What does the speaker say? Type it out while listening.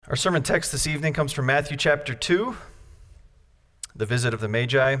Our sermon text this evening comes from Matthew chapter 2, the visit of the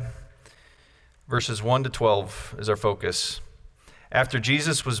Magi. Verses 1 to 12 is our focus. After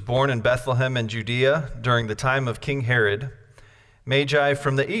Jesus was born in Bethlehem in Judea during the time of King Herod, Magi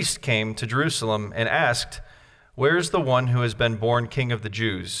from the east came to Jerusalem and asked, "Where is the one who has been born King of the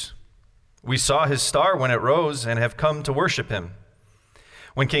Jews? We saw his star when it rose and have come to worship him."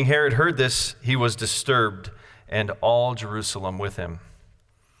 When King Herod heard this, he was disturbed, and all Jerusalem with him.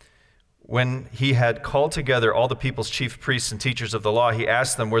 When he had called together all the people's chief priests and teachers of the law, he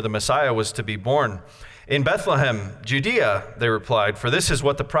asked them where the Messiah was to be born. "In Bethlehem, Judea," they replied, "for this is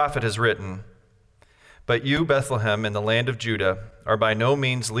what the prophet has written. But you, Bethlehem, in the land of Judah, are by no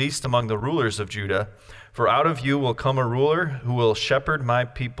means least among the rulers of Judah, for out of you will come a ruler who will shepherd my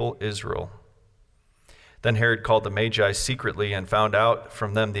people Israel." Then Herod called the Magi secretly and found out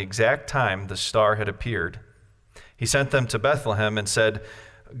from them the exact time the star had appeared. He sent them to Bethlehem and said,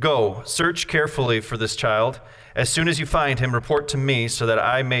 "Go, search carefully for this child. As soon as you find him, report to me so that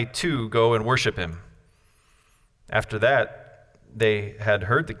I may too go and worship him." After that, they had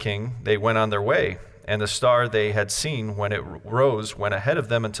heard the king. They went on their way, and the star they had seen when it rose went ahead of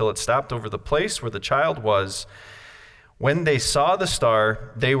them until it stopped over the place where the child was. When they saw the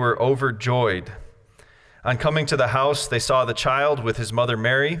star, they were overjoyed. On coming to the house, they saw the child with his mother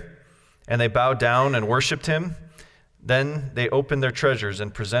Mary, and they bowed down and worshiped him. Then they opened their treasures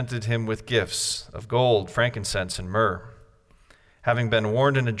and presented him with gifts of gold, frankincense, and myrrh. Having been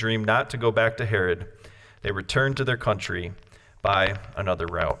warned in a dream not to go back to Herod, they returned to their country by another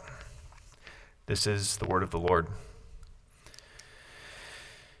route. This is the word of the Lord.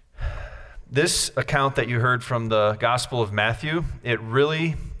 This account that you heard from the Gospel of Matthew, it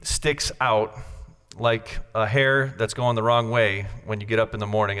really sticks out like a hair that's going the wrong way when you get up in the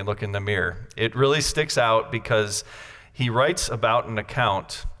morning and look in the mirror. It really sticks out because he writes about an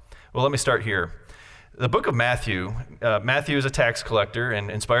account. Well, let me start here. The book of Matthew, Matthew is a tax collector, and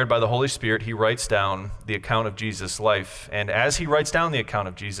inspired by the Holy Spirit, he writes down the account of Jesus' life. And as he writes down the account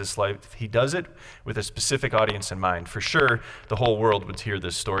of Jesus' life, he does it with a specific audience in mind. For sure, the whole world would hear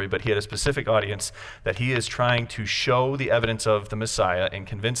this story, but he had a specific audience that he is trying to show the evidence of the Messiah and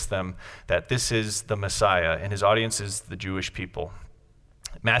convince them that this is the Messiah, and his audience is the Jewish people.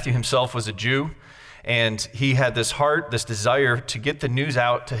 Matthew himself was a Jew, and he had this heart, this desire to get the news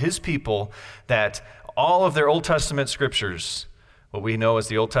out to his people that all of their Old Testament scriptures, what we know as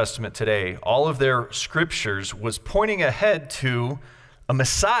the Old Testament today, all of their scriptures was pointing ahead to a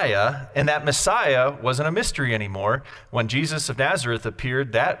Messiah, and that Messiah wasn't a mystery anymore. When Jesus of Nazareth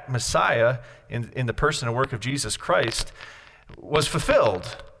appeared, that Messiah, in the person and work of Jesus Christ, was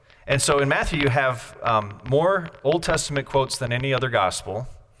fulfilled. And so in Matthew, you have more Old Testament quotes than any other gospel.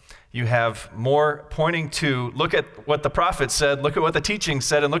 You have more pointing to, look at what the prophet said, look at what the teaching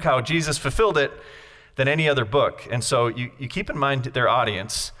said, and look how Jesus fulfilled it, than any other book. And so you keep in mind their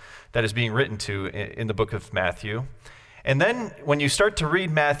audience that is being written to in the book of Matthew. And then when you start to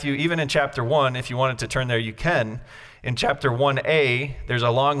read Matthew, even in chapter 1, if you wanted to turn there, you can. In chapter 1a, there's a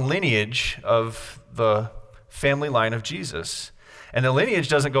long lineage of the family line of Jesus. And the lineage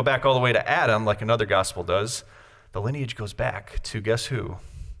doesn't go back all the way to Adam like another gospel does. The lineage goes back to, guess who?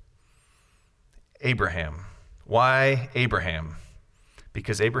 Abraham. Why Abraham?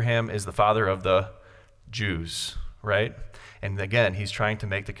 Because Abraham is the father of the Jews, right? And again, he's trying to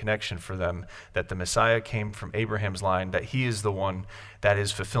make the connection for them that the Messiah came from Abraham's line, that he is the one that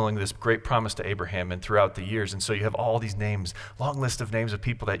is fulfilling this great promise to Abraham and throughout the years. And so you have all these names, long list of names of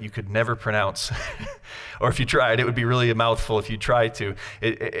people that you could never pronounce. Or if you tried, it would be really a mouthful if you tried to.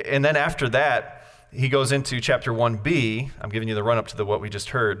 And then after that, he goes into chapter 1b. I'm giving you the run-up to what we just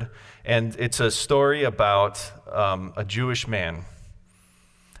heard. And it's a story about a Jewish man,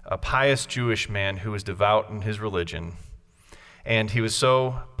 a pious Jewish man who was devout in his religion. And he was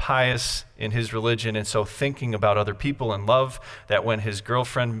so pious in his religion and so thinking about other people and love that when his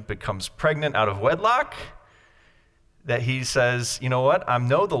girlfriend becomes pregnant out of wedlock, that he says, you know what, I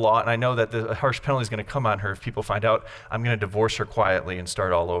know the law and I know that the harsh penalty is going to come on her if people find out. I'm going to divorce her quietly and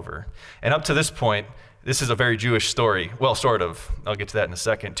start all over. And up to this point, this is a very Jewish story. Well, sort of. I'll get to that in a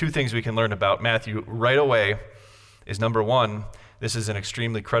second. Two things we can learn about Matthew right away is, number one, this is an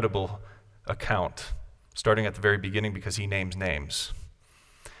extremely credible account, starting at the very beginning because he names names.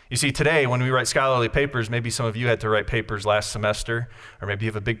 You see, today, when we write scholarly papers, maybe some of you had to write papers last semester, or maybe you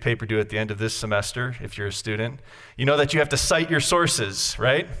have a big paper due at the end of this semester if you're a student. You know that you have to cite your sources,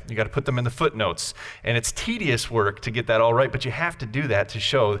 right? You got to put them in the footnotes. And it's tedious work to get that all right, but you have to do that to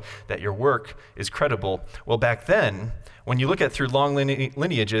show that your work is credible. Well, back then, when you look at through long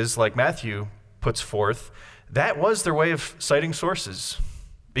lineages like Matthew puts forth, that was their way of citing sources.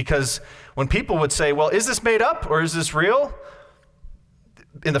 Because when people would say, well, is this made up or is this real?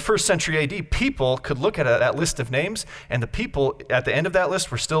 In the first century AD, people could look at that list of names, and the people at the end of that list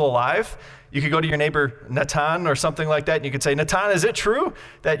were still alive. You could go to your neighbor Natan or something like that, and you could say, Natan, is it true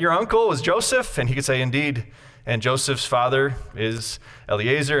that your uncle was Joseph? And he could say, indeed. And Joseph's father is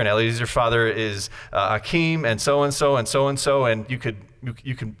Eliezer, and Eliezer's father is Akim, and so and so and so and so. And you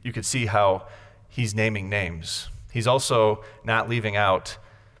could see how he's naming names. He's also not leaving out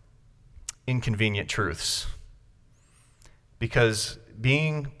inconvenient truths, because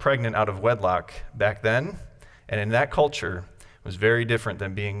being pregnant out of wedlock back then and in that culture was very different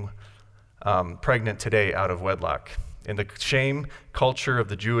than being pregnant today out of wedlock. In the shame culture of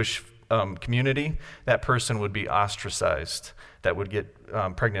the Jewish community, that person would be ostracized, that would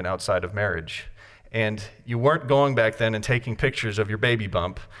get pregnant outside of marriage. And you weren't going back then and taking pictures of your baby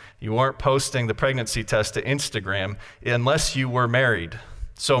bump. You weren't posting the pregnancy test to Instagram unless you were married.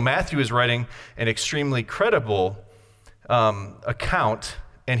 So Matthew is writing an extremely credible account,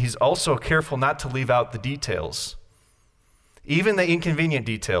 and he's also careful not to leave out the details, even the inconvenient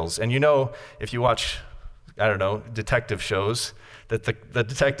details. And you know, if you watch, I don't know, detective shows, that the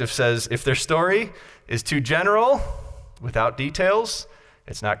detective says if their story is too general without details,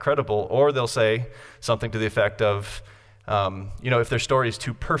 it's not credible. Or they'll say something to the effect of, if their story is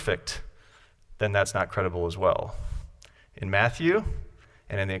too perfect, then that's not credible as well. In Matthew,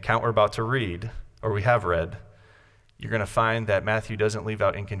 and in the account we're about to read, or we have read, you're going to find that Matthew doesn't leave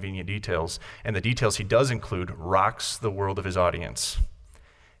out inconvenient details, and the details he does include rocks the world of his audience.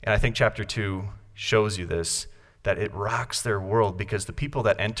 And I think chapter 2 shows you this, that it rocks their world, because the people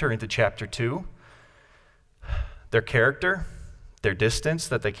that enter into chapter 2, their character, their distance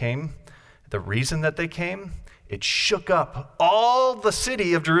that they came, the reason that they came, it shook up all the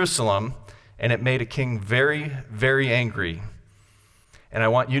city of Jerusalem, and it made a king very, very angry. And I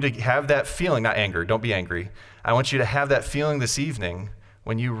want you to have that feeling, not anger, don't be angry. I want you to have that feeling this evening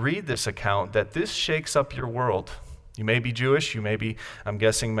when you read this account that this shakes up your world. You may be Jewish, you may be, I'm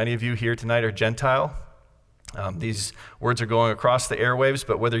guessing many of you here tonight are Gentile. These words are going across the airwaves,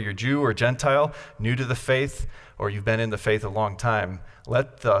 but whether you're Jew or Gentile, new to the faith, or you've been in the faith a long time,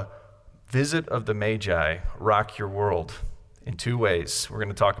 let the visit of the Magi rock your world in two ways. We're going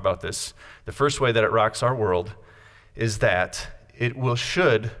to talk about this. The first way that it rocks our world is that it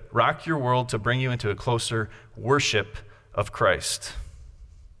should rock your world to bring you into a closer worship of Christ.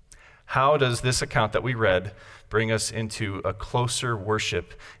 How does this account that we read bring us into a closer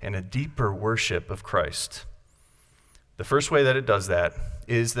worship and a deeper worship of Christ? The first way that it does that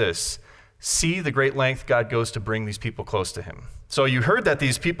is this: see the great length God goes to bring these people close to him. So you heard that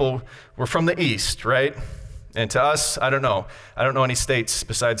these people were from the east, right? And to us, I don't know any states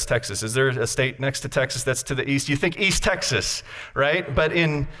besides Texas. Is there a state next to Texas that's to the east? You think East Texas, right? But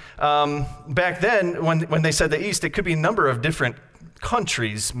in back then, when they said the east, it could be a number of different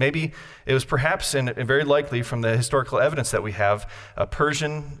countries. Maybe it was perhaps, and very likely from the historical evidence that we have, a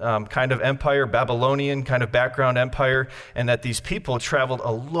Persian kind of empire, Babylonian kind of background empire, and that these people traveled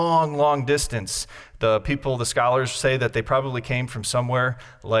a long, long distance. The scholars say that they probably came from somewhere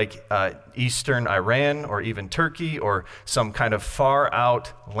like eastern Iran or even Turkey or some kind of far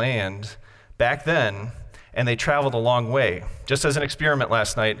out land back then, and they traveled a long way. Just as an experiment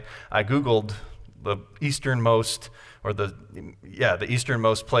last night, I Googled the easternmost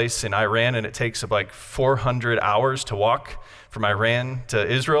place in Iran, and it takes like 400 hours to walk from Iran to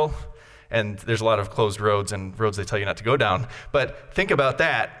Israel. And there's a lot of closed roads and roads they tell you not to go down. But think about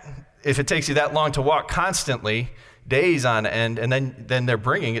that. If it takes you that long to walk constantly, days on end, and then they're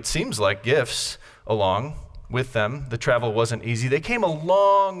bringing, it seems like, gifts along with them. The travel wasn't easy. They came a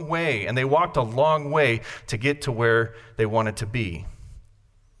long way, and they walked a long way to get to where they wanted to be.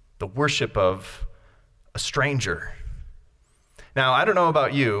 The worship of a stranger. Now, I don't know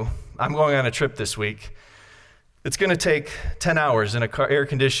about you. I'm going on a trip this week. It's going to take 10 hours in a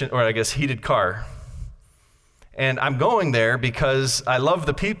air-conditioned, or I guess heated car. And I'm going there because I love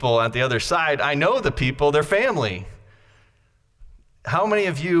the people at the other side. I know the people, they're family. How many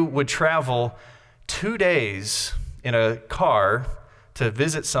of you would travel 2 days in a car to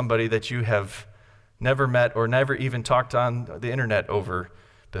visit somebody that you have never met or never even talked on the internet over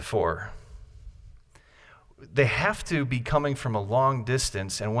before? They have to be coming from a long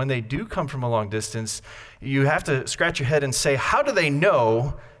distance, and when they do come from a long distance, you have to scratch your head and say, how do they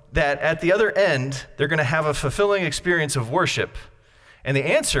know that at the other end, they're going to have a fulfilling experience of worship? And the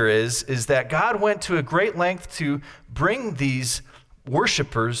answer is that God went to a great length to bring these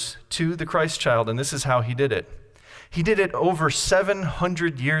worshipers to the Christ child, and this is how he did it. He did it over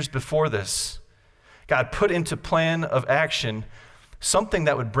 700 years before this. God put into plan of action something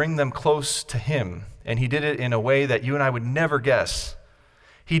that would bring them close to him. And he did it in a way that you and I would never guess.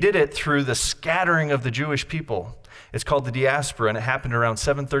 He did it through the scattering of the Jewish people. It's called the diaspora, and it happened around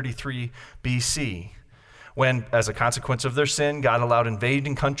 733 BC. When, as a consequence of their sin, God allowed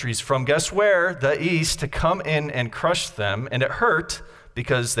invading countries from, guess where? The east, to come in and crush them. And it hurt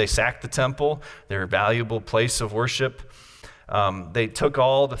because they sacked the temple, their valuable place of worship. They took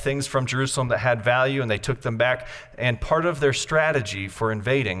all the things from Jerusalem that had value and they took them back. And part of their strategy for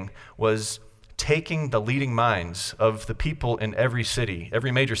invading was taking the leading minds of the people in every city,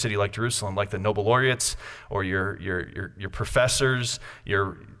 every major city like Jerusalem, like the noble laureates or your professors,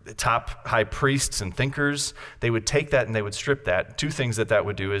 your top high priests and thinkers. They would take that and they would strip that. Two things that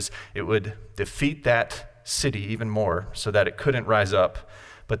would do is it would defeat that city even more so that it couldn't rise up,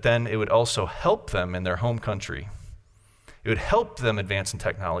 but then it would also help them in their home country. It would help them advance in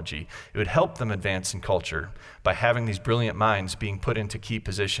technology. It would help them advance in culture by having these brilliant minds being put into key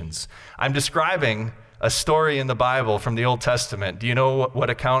positions. I'm describing a story in the Bible from the Old Testament. Do you know what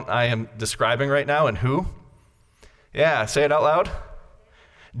account I am describing right now and who? Yeah, say it out loud.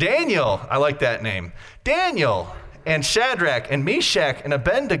 Daniel. I like that name. Daniel and Shadrach and Meshach and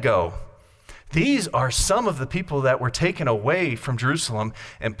Abednego. These are some of the people that were taken away from Jerusalem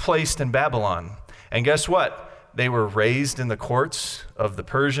and placed in Babylon. And guess what? They were raised in the courts of the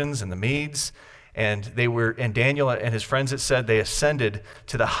Persians and the Medes, and Daniel and his friends, it said, they ascended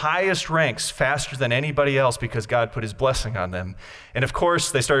to the highest ranks faster than anybody else because God put his blessing on them. And of course,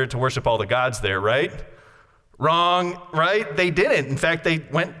 they started to worship all the gods there, right? Wrong, right? They didn't. In fact, they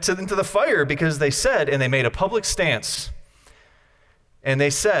went into the fire because they said, and they made a public stance, and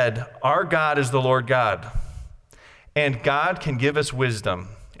they said, our God is the Lord God, and God can give us wisdom,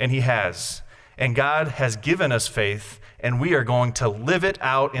 and he has. And God has given us faith, and we are going to live it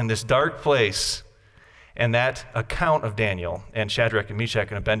out in this dark place. And that account of Daniel and Shadrach and Meshach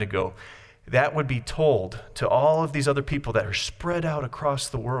and Abednego, that would be told to all of these other people that are spread out across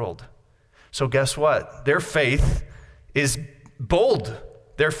the world. So guess what? Their faith is bold.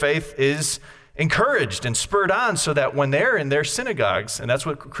 Their faith is encouraged and spurred on so that when they're in their synagogues, and that's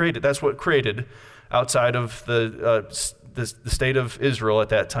what created outside of the state of Israel at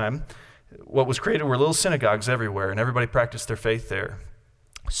that time, what was created were little synagogues everywhere, and everybody practiced their faith there.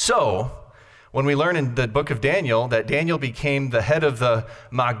 So, when we learn in the book of Daniel that Daniel became the head of the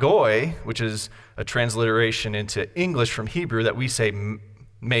Magoi, which is a transliteration into English from Hebrew that we say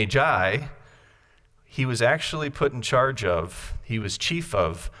Magi, he was actually put in charge of, he was chief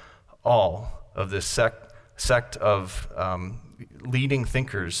of all of this sect of leading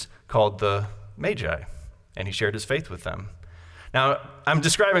thinkers called the Magi, and he shared his faith with them. Now, I'm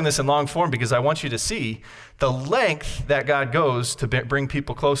describing this in long form because I want you to see the length that God goes to bring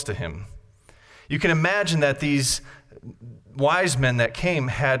people close to him. You can imagine that these wise men that came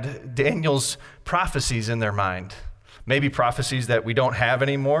had Daniel's prophecies in their mind. Maybe prophecies that we don't have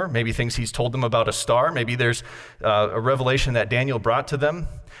anymore. Maybe things he's told them about a star. Maybe there's a revelation that Daniel brought to them.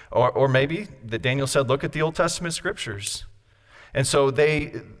 Or maybe that Daniel said, look at the Old Testament scriptures. And so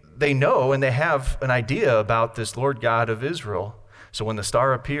they know and they have an idea about this Lord God of Israel. So when the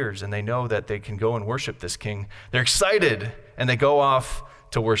star appears and they know that they can go and worship this king, they're excited and they go off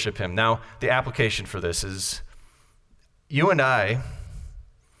to worship him. Now, the application for this is you and I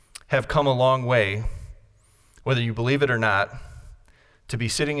have come a long way, whether you believe it or not, to be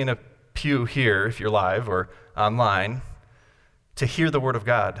sitting in a pew here, if you're live or online, to hear the word of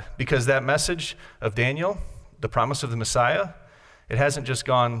God. Because that message of Daniel, the promise of the Messiah, it hasn't just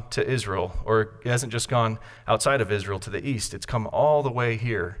gone to Israel, or it hasn't just gone outside of Israel to the east. It's come all the way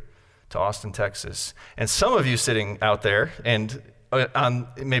here to Austin, Texas. And some of you sitting out there and on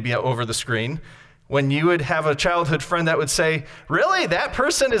maybe over the screen, when you would have a childhood friend that would say, really, that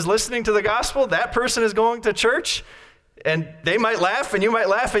person is listening to the gospel? That person is going to church? And they might laugh and you might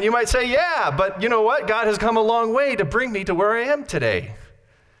laugh and you might say, yeah, but you know what? God has come a long way to bring me to where I am today.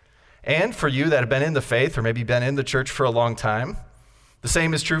 And for you that have been in the faith or maybe been in the church for a long time, the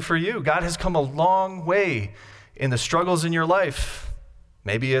same is true for you. God has come a long way in the struggles in your life.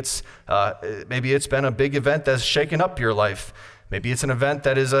 Maybe it's been a big event that's shaken up your life. Maybe it's an event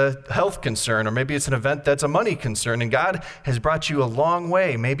that is a health concern, or maybe it's an event that's a money concern, and God has brought you a long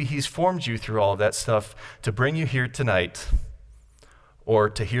way. Maybe he's formed you through all of that stuff to bring you here tonight, or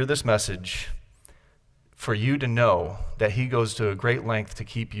to hear this message, for you to know that he goes to a great length to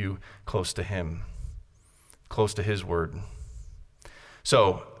keep you close to him, close to his word.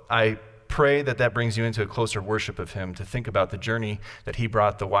 So I pray that brings you into a closer worship of him, to think about the journey that he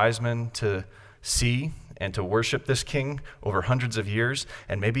brought the wise men to see and to worship this king over hundreds of years,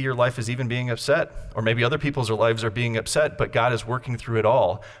 and maybe your life is even being upset, or maybe other people's lives are being upset, but God is working through it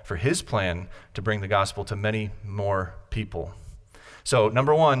all for his plan to bring the gospel to many more people. So,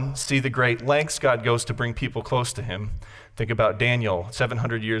 number one, see the great lengths God goes to bring people close to him. Think about Daniel,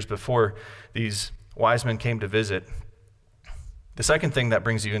 700 years before these wise men came to visit. The second thing that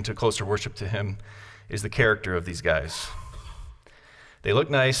brings you into closer worship to him is the character of these guys. They look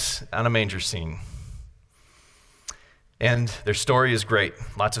nice on a manger scene. And their story is great.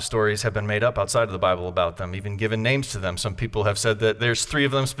 Lots of stories have been made up outside of the Bible about them, even given names to them. Some people have said that there's 3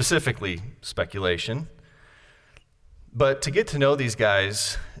 of them specifically, speculation. But to get to know these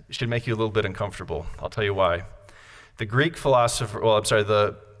guys should make you a little bit uncomfortable. I'll tell you why. The Greek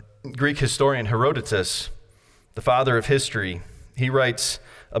historian Herodotus, the father of history, he writes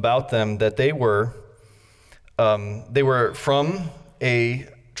about them that they were from a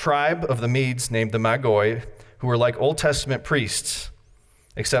tribe of the Medes named the Magoi, who were like Old Testament priests,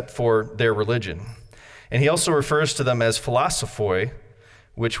 except for their religion. And he also refers to them as philosophoi,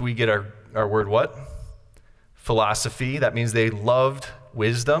 which we get our word what? Philosophy. That means they loved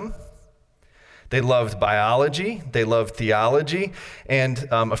wisdom. They loved biology. They loved theology. And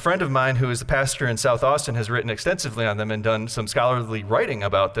a friend of mine who is a pastor in South Austin has written extensively on them and done some scholarly writing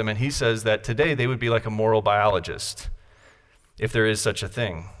about them. And he says that today they would be like a moral biologist, if there is such a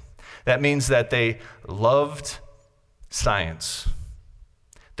thing. That means that they loved science.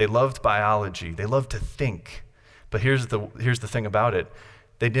 They loved biology. They loved to think. But here's the thing about it.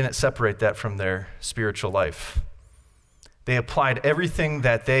 They didn't separate that from their spiritual life. They applied everything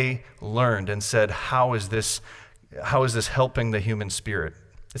that they learned and said, how is this helping the human spirit?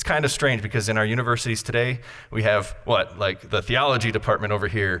 It's kind of strange because in our universities today, we have like the theology department over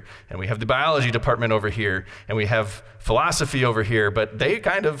here, and we have the biology department over here, and we have philosophy over here, but they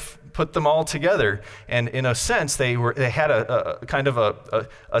kind of put them all together. And in a sense, they had a kind of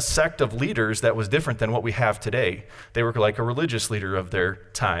a sect of leaders that was different than what we have today. They were like a religious leader of their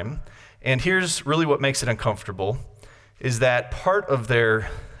time. And here's really what makes it uncomfortable, is that part of their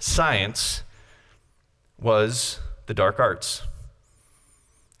science was the dark arts.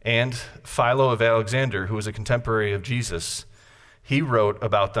 And Philo of Alexander, who was a contemporary of Jesus, he wrote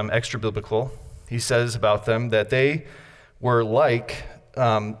about them extra-biblical. He says about them that they were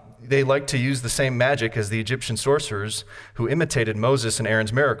they liked to use the same magic as the Egyptian sorcerers who imitated Moses and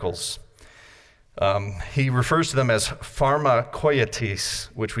Aaron's miracles. He refers to them as pharmakoiates,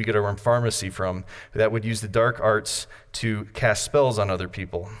 which we get our word pharmacy from, that would use the dark arts to cast spells on other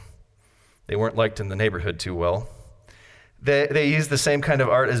people. They weren't liked in the neighborhood too well. They used the same kind of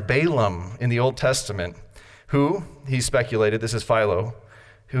art as Balaam in the Old Testament, who, he speculated, this is Philo,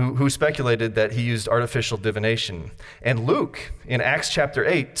 who speculated that he used artificial divination. And Luke, in Acts chapter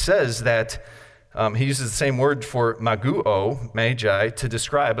 8, says that he uses the same word for maguo, magi, to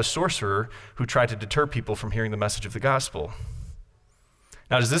describe a sorcerer who tried to deter people from hearing the message of the gospel.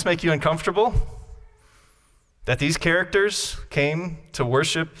 Now, does this make you uncomfortable? That these characters came to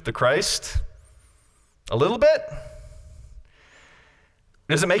worship the Christ? A little bit?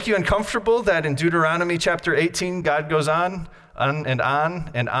 Does it make you uncomfortable that in Deuteronomy chapter 18, God goes on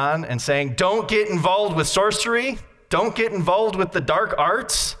and saying, don't get involved with sorcery, don't get involved with the dark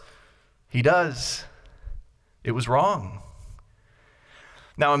arts? He does. It was wrong.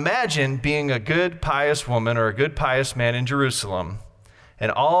 Now imagine being a good pious woman or a good pious man in Jerusalem,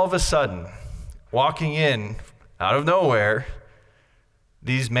 and all of a sudden, walking in out of nowhere,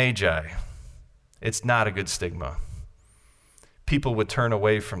 these magi. It's not a good stigma. People would turn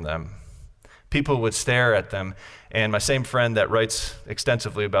away from them. People would stare at them. And my same friend that writes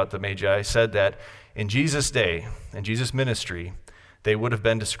extensively about the Magi said that in Jesus' day, in Jesus' ministry, they would have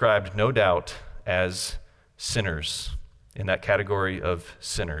been described, no doubt, as sinners, in that category of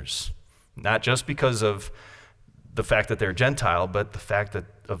sinners. Not just because of the fact that they're Gentile, but the fact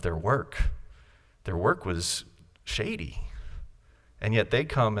of their work. Their work was shady. And yet they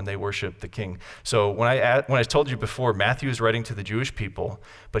come and they worship the king. So when I told you before, Matthew is writing to the Jewish people,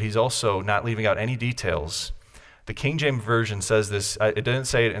 but he's also not leaving out any details. The King James Version says this. It didn't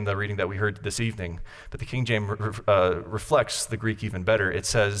say it in the reading that we heard this evening, but the King James reflects the Greek even better. It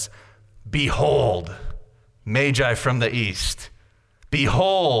says, behold, magi from the east.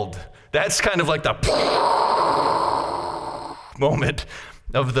 Behold. That's kind of like the moment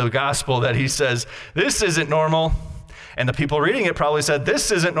of the gospel that he says, this isn't normal. And the people reading it probably said,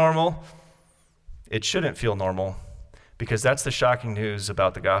 this isn't normal. It shouldn't feel normal, because that's the shocking news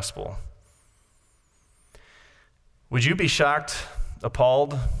about the gospel. Would you be shocked,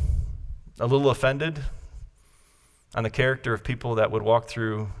 appalled, a little offended on the character of people that would walk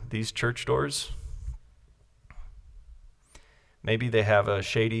through these church doors? Maybe they have a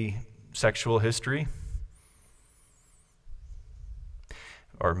shady sexual history.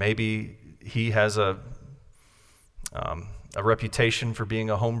 Or maybe he has a reputation for being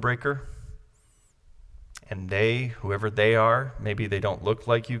a homebreaker. And they, whoever they are, maybe they don't look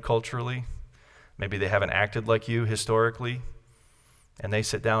like you culturally. Maybe they haven't acted like you historically. And they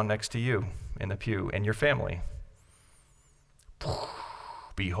sit down next to you in the pew and your family.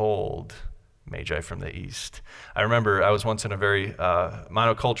 Behold, Magi from the East. I remember I was once in a very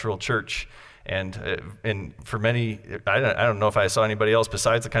monocultural church, and for many, I don't know if I saw anybody else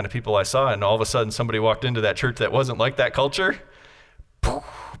besides the kind of people I saw, and all of a sudden somebody walked into that church that wasn't like that culture.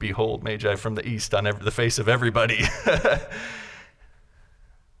 Behold, Magi from the East on the face of everybody.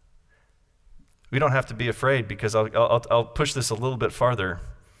 We don't have to be afraid, because I'll push this a little bit farther.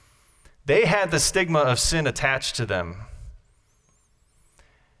 They had the stigma of sin attached to them.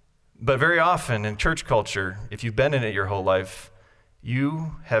 But very often in church culture, if you've been in it your whole life,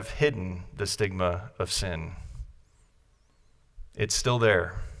 you have hidden the stigma of sin. It's still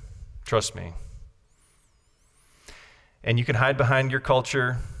there. Trust me. And you can hide behind your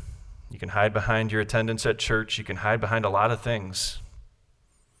culture. You can hide behind your attendance at church. You can hide behind a lot of things.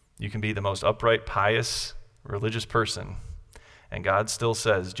 You can be the most upright, pious, religious person. And God still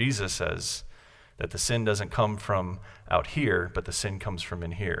says, Jesus says, that the sin doesn't come from out here, but the sin comes from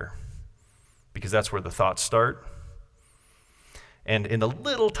in here. Because that's where the thoughts start. And in the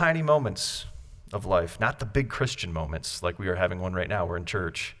little tiny moments of life, not the big Christian moments like we are having one right now, we're in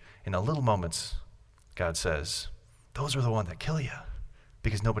church. In the little moments, God says, those are the ones that kill you,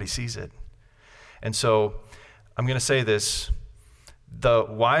 because nobody sees it. And so I'm going to say this. The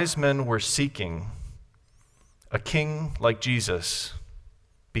wise men were seeking a king like Jesus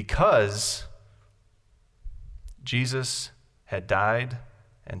because Jesus had died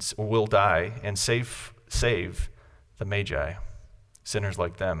and will die and save the Magi, sinners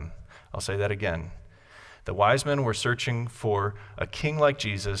like them. I'll say that again. The wise men were searching for a king like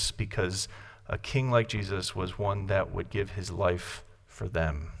Jesus because a king like Jesus was one that would give his life for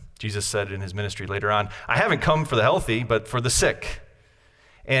them. Jesus said in his ministry later on, I haven't come for the healthy, but for the sick.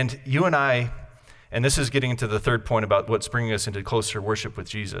 And you and I, and this is getting into the third point about what's bringing us into closer worship with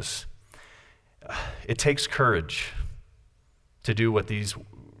Jesus. It takes courage to do what these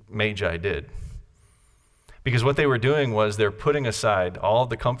Magi did. Because what they were doing was they're putting aside all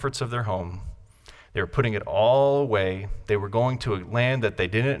the comforts of their home. They were putting it all away. They were going to a land that they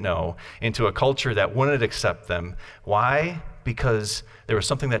didn't know, into a culture that wouldn't accept them. Why? Because there was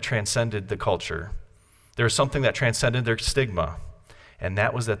something that transcended the culture. There was something that transcended their stigma, and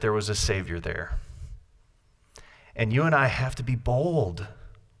that was that there was a Savior there. And you and I have to be bold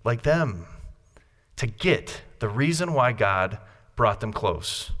like them to get the reason why God brought them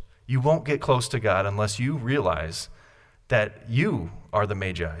close. You won't get close to God unless you realize that you are the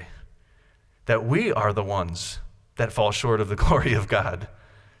Magi, that we are the ones that fall short of the glory of God.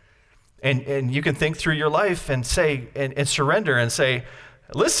 And you can think through your life and say, and surrender and say,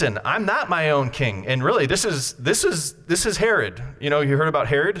 listen, I'm not my own king. And really, this is Herod. You know, you heard about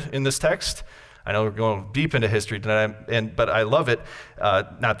Herod in this text. I know we're going deep into history tonight, but I love it.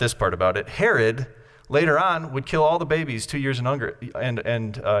 Not this part about it. Herod later on would kill all the babies 2 years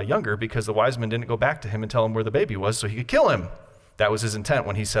and younger because the wise men didn't go back to him and tell him where the baby was so he could kill him. That was his intent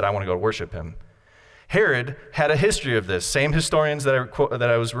when he said, I want to go worship him. Herod had a history of this. Same historians that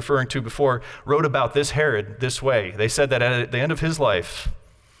I was referring to before wrote about this Herod this way. They said that at the end of his life,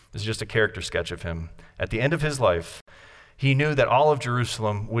 this is just a character sketch of him, at the end of his life, he knew that all of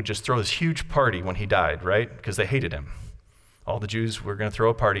Jerusalem would just throw this huge party when he died, right? Because they hated him. All the Jews were going to throw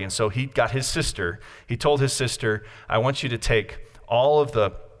a party. And so he got his sister. He told his sister, I want you to take all of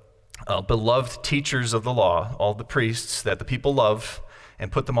the beloved teachers of the law, all the priests that the people love,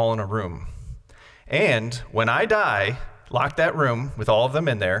 and put them all in a room. And when I die, lock that room with all of them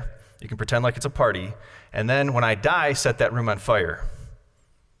in there. You can pretend like it's a party. And then when I die, set that room on fire.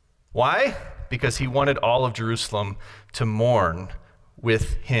 Why? Because he wanted all of Jerusalem to mourn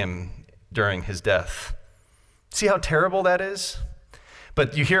with him during his death. See how terrible that is?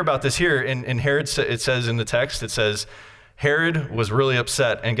 But you hear about this here in Herod. It says in the text, it says, Herod was really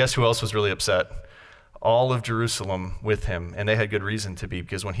upset. And guess who else was really upset? All of Jerusalem with him. And they had good reason to be,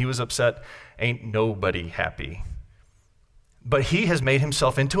 because when he was upset, ain't nobody happy. But he has made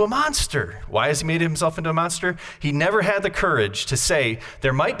himself into a monster. Why has he made himself into a monster? He never had the courage to say,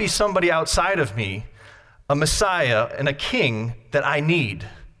 there might be somebody outside of me, a Messiah and a king that I need.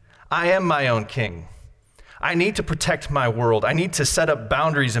 I am my own king. I need to protect my world. I need to set up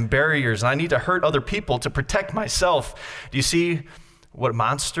boundaries and barriers, and I need to hurt other people to protect myself. Do you see what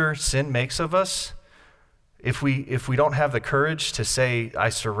monster sin makes of us? if we don't have the courage to say, I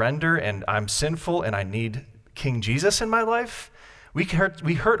surrender and I'm sinful and I need King Jesus in my life, we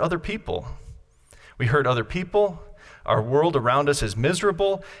hurt other people. We hurt other people. Our world around us is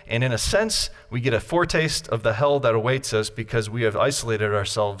miserable, and in a sense, we get a foretaste of the hell that awaits us because we have isolated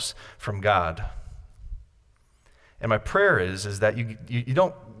ourselves from God. And my prayer is that you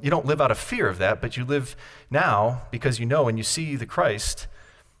don't live out of fear of that, but you live now because you know and you see the Christ,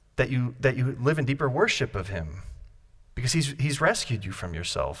 that you live in deeper worship of him because he's rescued you from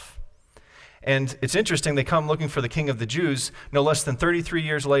yourself. And it's interesting, they come looking for the King of the Jews no less than 33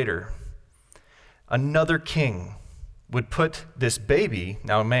 years later. Another king would put this baby,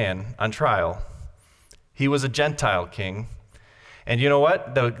 now a man, on trial. He was a Gentile king. And you know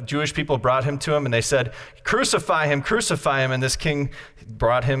what? The Jewish people brought him to him and they said, crucify him, crucify him. And this king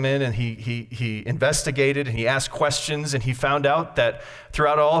brought him in and he investigated and he asked questions, and he found out that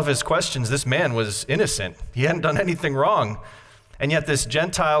throughout all of his questions, this man was innocent. He hadn't done anything wrong. And yet this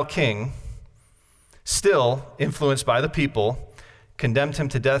Gentile king, still influenced by the people, condemned him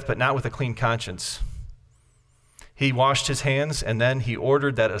to death, but not with a clean conscience. He washed his hands, and then he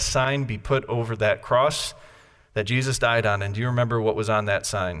ordered that a sign be put over that cross that Jesus died on. And do you remember what was on that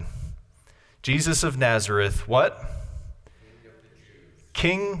sign? Jesus of Nazareth, what?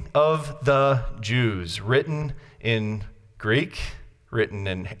 King of the Jews, written in Greek, written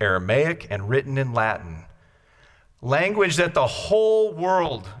in Aramaic, and written in Latin. Language that the whole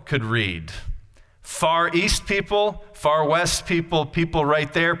world could read. Far East people, Far West people, people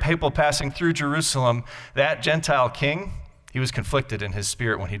right there, people passing through Jerusalem. That Gentile king, he was conflicted in his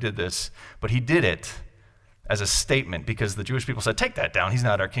spirit when he did this, but he did it as a statement because the Jewish people said, take that down, he's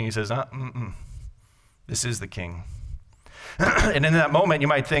not our king. He says, this is the king. And in that moment, you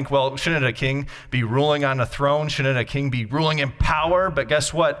might think, well, shouldn't a king be ruling on a throne? Shouldn't a king be ruling in power? But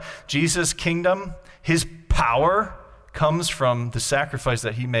guess what? Jesus' kingdom, his power comes from the sacrifice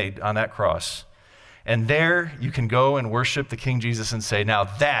that he made on that cross. And there you can go and worship the King Jesus and say, now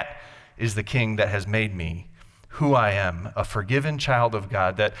that is the king that has made me who I am, a forgiven child of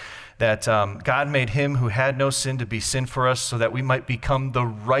God, that God made him who had no sin to be sin for us so that we might become the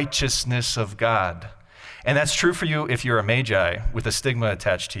righteousness of God. And that's true for you if you're a magi with a stigma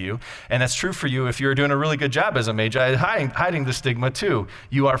attached to you. And that's true for you if you're doing a really good job as a magi, hiding the stigma too.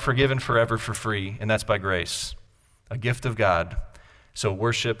 You are forgiven forever for free, and that's by grace, a gift of God. So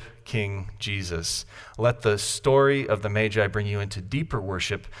worship King Jesus. Let the story of the Magi bring you into deeper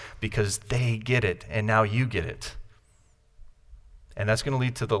worship because they get it, and now you get it. And that's going to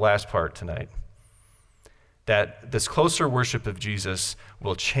lead to the last part tonight. That this closer worship of Jesus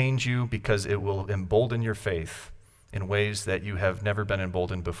will change you because it will embolden your faith in ways that you have never been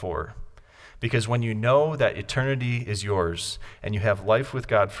emboldened before. Because when you know that eternity is yours and you have life with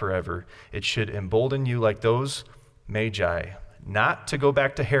God forever, it should embolden you like those Magi, not to go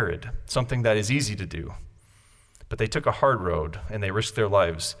back to Herod, something that is easy to do. But they took a hard road and they risked their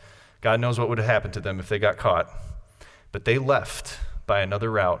lives. God knows what would have happened to them if they got caught. But they left by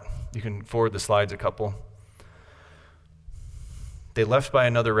another route. You can forward the slides a couple. They left by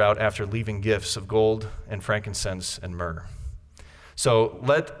another route after leaving gifts of gold and frankincense and myrrh. So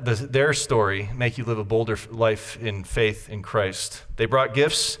let their story make you live a bolder life in faith in Christ. They brought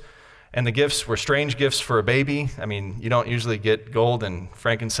gifts, and the gifts were strange gifts for a baby. I mean, you don't usually get gold and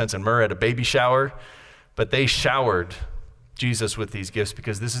frankincense and myrrh at a baby shower, but they showered Jesus with these gifts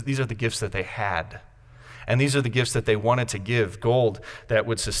because these are the gifts that they had. And these are the gifts that they wanted to give, gold that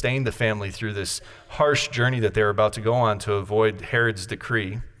would sustain the family through this harsh journey that they were about to go on to avoid Herod's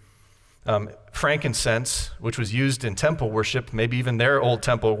decree. Frankincense, which was used in temple worship, maybe even their old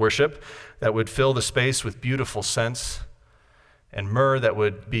temple worship, that would fill the space with beautiful scents. And myrrh that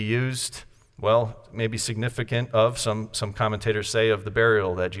would be used, well, maybe significant of, some commentators say, of the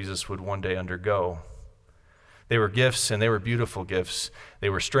burial that Jesus would one day undergo. They were gifts, and they were beautiful gifts. They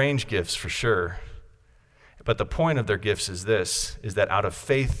were strange gifts for sure. But the point of their gifts is this, is that out of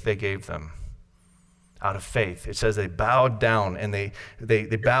faith they gave them. Out of faith. It says they bowed down, and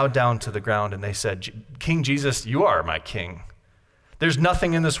they bowed down to the ground, and they said, King Jesus, you are my king. There's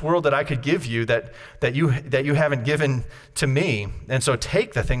nothing in this world that I could give you that you haven't given to me. And so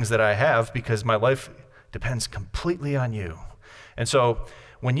take the things that I have because my life depends completely on you. And so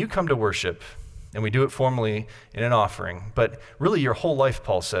when you come to worship, and we do it formally in an offering, but really your whole life,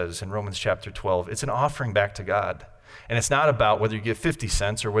 Paul says in Romans chapter 12, it's an offering back to God. And it's not about whether you give 50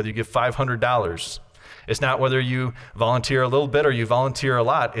 cents or whether you give $500. It's not whether you volunteer a little bit or you volunteer a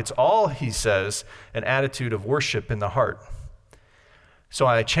lot. It's all, he says, an attitude of worship in the heart. So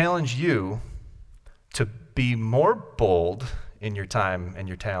I challenge you to be more bold in your time and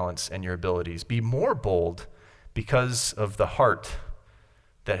your talents and your abilities. Be more bold because of the heart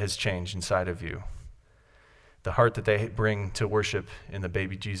that has changed inside of you, the heart that they bring to worship in the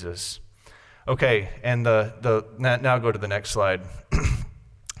baby Jesus. Okay, and now go to the next slide.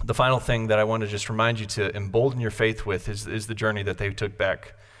 The final thing that I want to just remind you to embolden your faith with is the journey that they took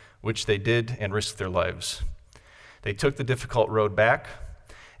back, which they did and risked their lives. They took the difficult road back,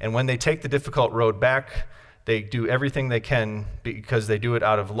 and when they take the difficult road back, they do everything they can because they do it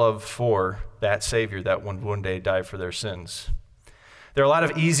out of love for that Savior that would one day die for their sins. There are a lot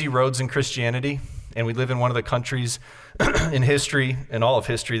of easy roads in Christianity, and we live in one of the countries in history, in all of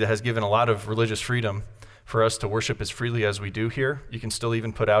history, that has given a lot of religious freedom for us to worship as freely as we do here. You can still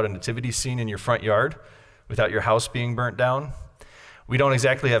even put out a nativity scene in your front yard without your house being burnt down. We don't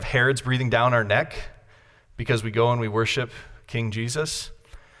exactly have Herods breathing down our neck because we go and we worship King Jesus.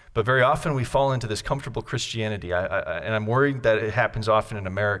 But very often we fall into this comfortable Christianity, and I'm worried that it happens often in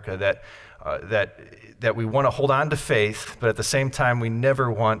America, that we want to hold on to faith, but at the same time we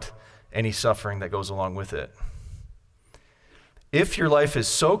never want any suffering that goes along with it. If your life is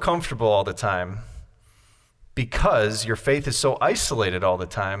so comfortable all the time because your faith is so isolated all the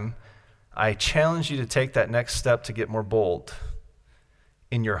time, I challenge you to take that next step to get more bold.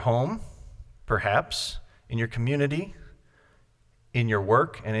 In your home, perhaps, in your community, in your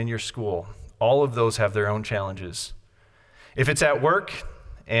work, and in your school. All of those have their own challenges. If it's at work,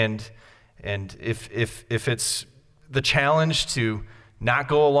 and if it's the challenge to not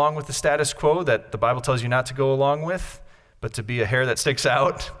go along with the status quo that the Bible tells you not to go along with, but to be a hair that sticks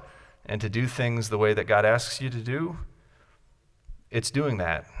out and to do things the way that God asks you to do, it's doing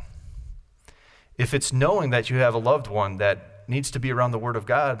that. If it's knowing that you have a loved one that needs to be around the Word of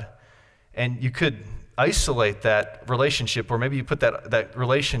God, and you could isolate that relationship, or maybe you put that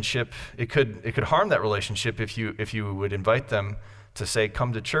relationship, it could harm that relationship if you would invite them to say,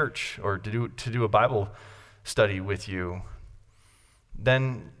 come to church, or to do a Bible study with you,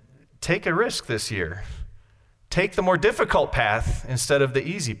 then take a risk this year. Take the more difficult path instead of the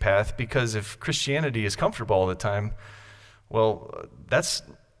easy path, because if Christianity is comfortable all the time, well, that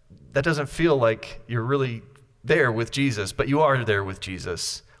doesn't feel like you're really there with Jesus, but you are there with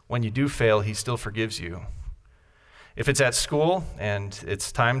Jesus. When you do fail, he still forgives you. If it's at school and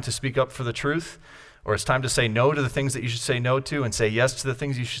it's time to speak up for the truth, or it's time to say no to the things that you should say no to and say yes to the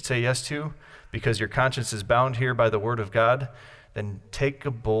things you should say yes to because your conscience is bound here by the Word of God, then take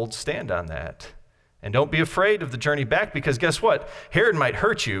a bold stand on that. And don't be afraid of the journey back, because guess what? Herod might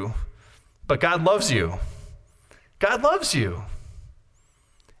hurt you, but God loves you. God loves you.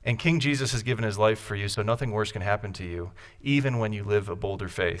 And King Jesus has given his life for you, so nothing worse can happen to you, even when you live a bolder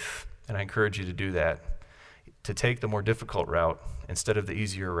faith. And I encourage you to do that, to take the more difficult route instead of the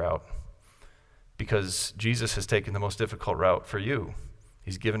easier route, because Jesus has taken the most difficult route for you.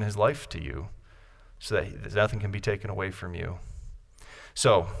 He's given his life to you so that nothing can be taken away from you.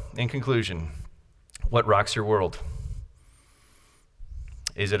 So, in conclusion, what rocks your world?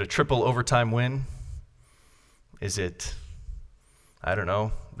 Is it a triple overtime win? Is it, I don't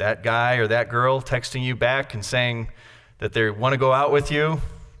know, that guy or that girl texting you back and saying that they want to go out with you?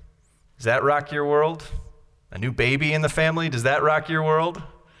 Does that rock your world? A new baby in the family, does that rock your world?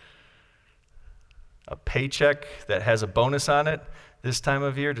 A paycheck that has a bonus on it this time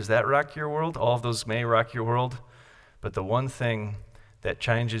of year, does that rock your world? All of those may rock your world, but the one thing that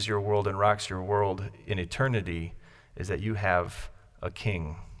changes your world and rocks your world in eternity is that you have a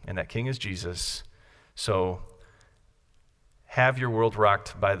king, and that king is Jesus. So have your world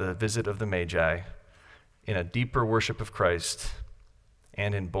rocked by the visit of the Magi in a deeper worship of Christ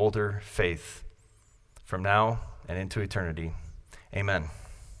and in bolder faith from now and into eternity. Amen.